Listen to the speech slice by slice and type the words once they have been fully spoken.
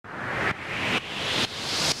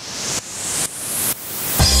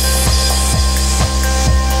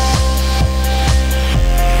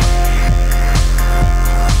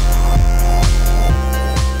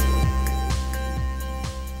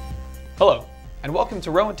and welcome to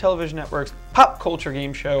Rowan Television Network's pop culture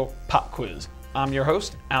game show, Pop Quiz. I'm your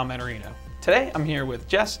host, Al Manarino. Today, I'm here with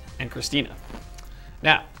Jess and Christina.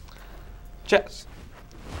 Now, Jess,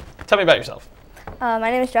 tell me about yourself. My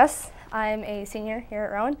name is Jess. I'm a senior here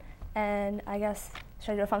at Rowan, and I guess,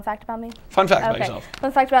 should I do a fun fact about me? Fun fact about yourself.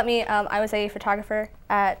 Fun fact about me, I was a photographer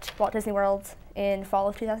at Walt Disney World in fall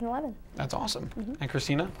of 2011. That's awesome. And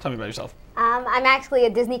Christina, tell me about yourself. I'm actually a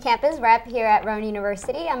Disney campus rep here at Rowan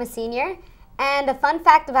University. I'm a senior. And a fun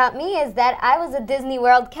fact about me is that I was a Disney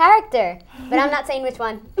World character, but I'm not saying which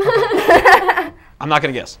one. I'm not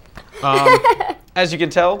going to guess. As you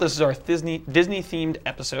can tell, this is our Disney-themed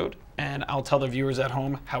episode, and I'll tell the viewers at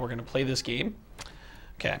home how we're going to play this game.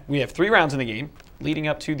 Okay, we have 3 rounds in the game, leading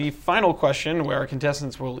up to the final question where our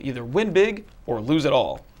contestants will either win big or lose it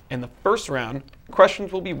all. In the first round,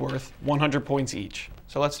 questions will be worth 100 points each.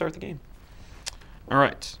 So let's start the game. All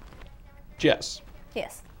right. Jess.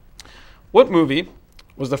 Yes. What movie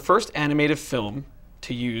was the first animated film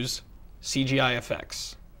to use CGI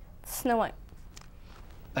effects? Snow White.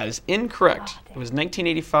 That is incorrect. It was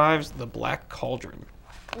 1985's The Black Cauldron.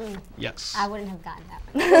 Yes. I wouldn't have gotten that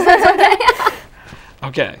one.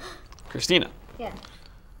 Okay. Christina. Yeah.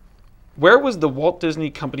 Where was the Walt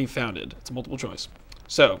Disney Company founded? It's a multiple choice.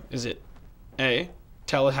 So, is it A,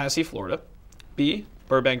 Tallahassee, Florida, B,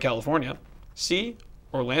 Burbank, California, C,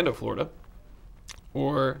 Orlando, Florida,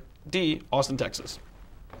 or D, Austin, Texas?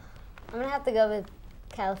 I'm going to have to go with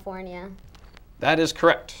California. That is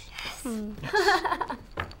correct. Yes.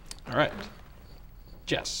 All right.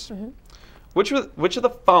 Jess. Which of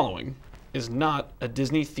the following is not a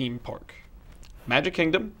Disney theme park? Magic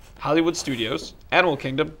Kingdom, Hollywood Studios, Animal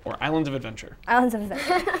Kingdom, or Islands of Adventure? Islands of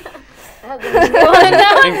Adventure.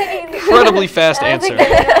 Incredibly fast answer.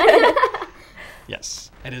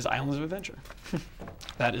 Yes, it is Islands of Adventure.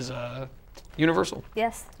 That is Universal.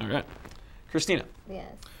 Yes. All right. Christina.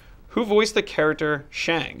 Yes. Who voiced the character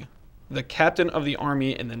Shang, the captain of the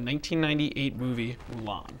army in the 1998 movie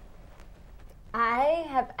Mulan? I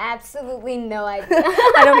have absolutely no idea.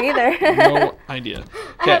 I don't either. No idea.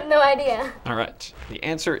 I have no idea. All right. The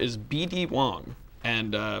answer is B.D. Wong.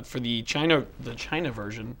 And for the China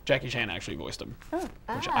version, Jackie Chan actually voiced him,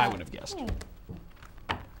 which I would have guessed.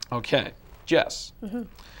 Okay. Jess.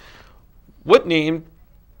 What name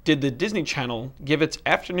did the Disney Channel give its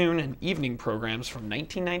afternoon and evening programs from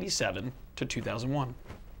 1997 to 2001?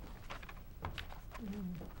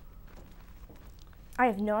 I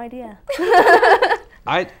have no idea.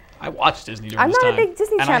 I watched Disney during this I'm time. not a big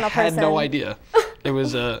Disney Channel person. I had no idea. It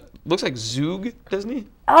was looks like Zoog Disney.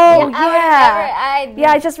 Oh yeah.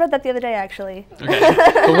 Yeah, I just read that the other day actually. Okay.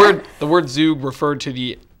 The word Zoog referred to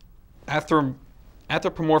the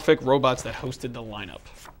anthropomorphic robots that hosted the lineup.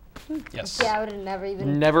 Yes. Yeah, I would have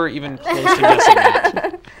never even close to guessing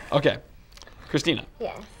that. Okay. Christina.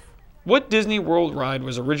 Yes. What Disney World ride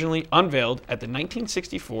was originally unveiled at the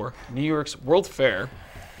 1964 New York's World Fair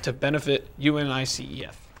to benefit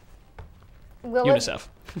UNICEF? UNICEF.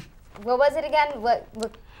 What was it again? What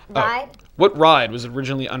ride? What ride was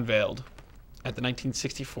originally unveiled at the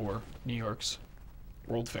 1964 New York's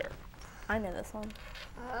World Fair? I know this one.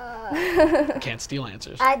 Can't steal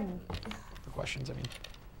answers. For questions, I mean.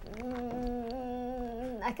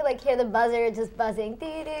 I could hear the buzzer just buzzing.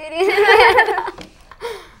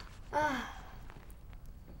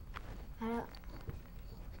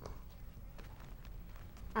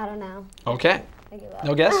 I don't know. Okay. I give up.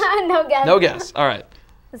 No guess? No guess. No guess. All right.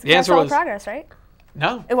 It's The answer was Progress, right?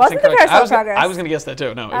 No. It wasn't the Carousel of Progress. I was going to guess that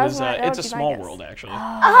too. No, it was. It's a Small guess. World, actually.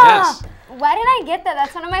 Oh, Yes. why did I get that?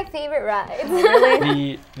 That's one of my favorite rides.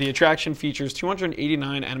 Really? The attraction features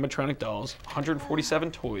 289 animatronic dolls, 147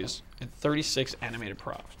 toys, and 36 animated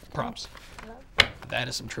props. That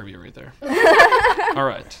is some trivia right there. All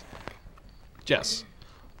right. Jess,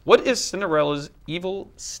 what is Cinderella's evil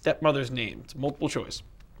stepmother's name? It's multiple choice.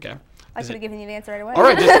 Okay. I should have given you the answer right away. All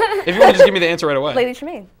right. If you want to just give me the answer right away. Lady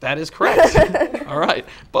Tremaine. That is correct. All right.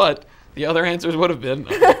 But the other answers would have been.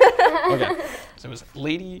 Okay. So it was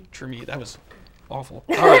Lady Tremaine. That was awful.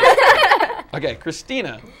 All right. Okay,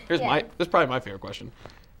 Christina. This is probably my favorite question.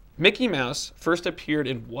 Mickey Mouse first appeared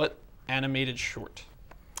in what animated short?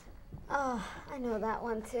 Oh, I know that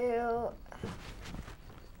one too.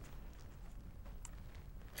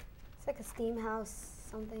 It's like a steam house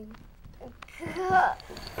something.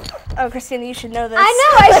 Oh, Christina, you should know this. I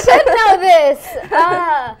know, I should know this.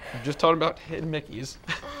 I'm just talking about hidden Mickeys.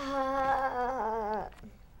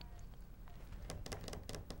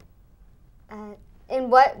 In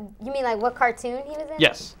what, you mean what cartoon he was in?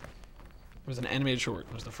 Yes. It was an animated short.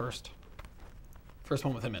 It was the first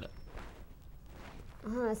one with him in it.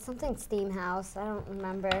 Something steam house. I don't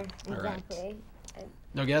remember exactly.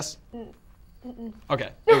 No guess?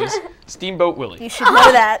 Okay, it was Steamboat Willie. You should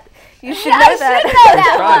know that. You should know I that. should know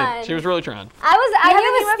that Trying. one. She was really trying. I Haven't knew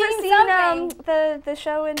you it ever was steam something. the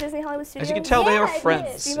show in Disney Hollywood Studios? As you can tell, they Yeah, are I did.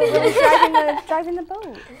 friends. Steamboat Willie driving the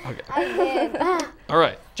boat. Okay. I did. All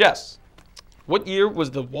right, Jess. What year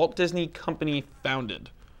was the Walt Disney Company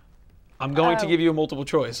founded? I'm going to give you a multiple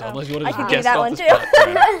choice, unless you want I to can guess give that off one the too.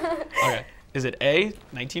 spot. Okay. Is it A,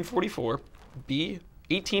 1944, B,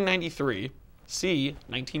 1893, C,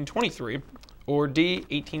 1923, or D,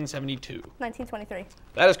 1872? 1923.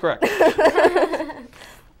 That is correct.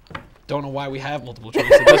 Don't know why we have multiple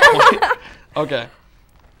choice at this point. Okay.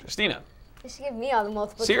 Christina. You should give me all the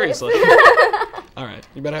multiple Seriously. choice. All right.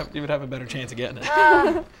 You would have a better chance of getting it.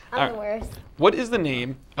 I'm Alright. the worst. What is the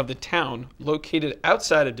name of the town located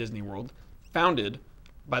outside of Disney World, founded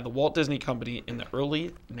by the Walt Disney Company in the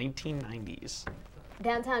early 1990s?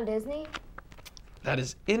 Downtown Disney? That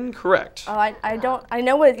is incorrect. Oh, I don't. I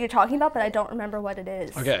know what you're talking about, but I don't remember what it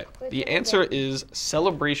is. Okay. The answer is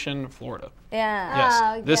Celebration, Florida. Yeah. Yes.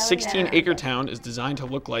 Oh, This yeah, 16-acre town is designed to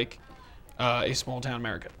look like a small town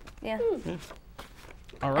America. Yeah.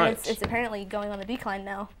 All And right. it's apparently going on the decline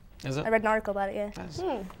now. Is it? I read an article about it.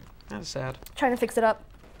 Yeah. That's sad. Trying to fix it up.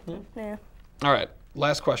 Yeah. All right.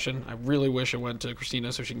 Last question. I really wish it went to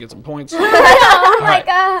Christina so she can get some points. Oh my right.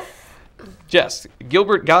 god. Jess,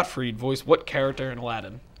 Gilbert Gottfried voiced what character in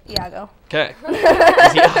Aladdin? Iago. Okay.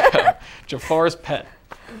 Iago, Jafar's pet.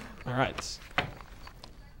 All right.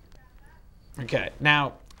 Okay.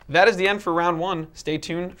 Now, that is the end for round one. Stay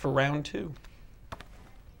tuned for round two.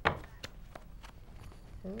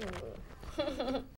 Ooh.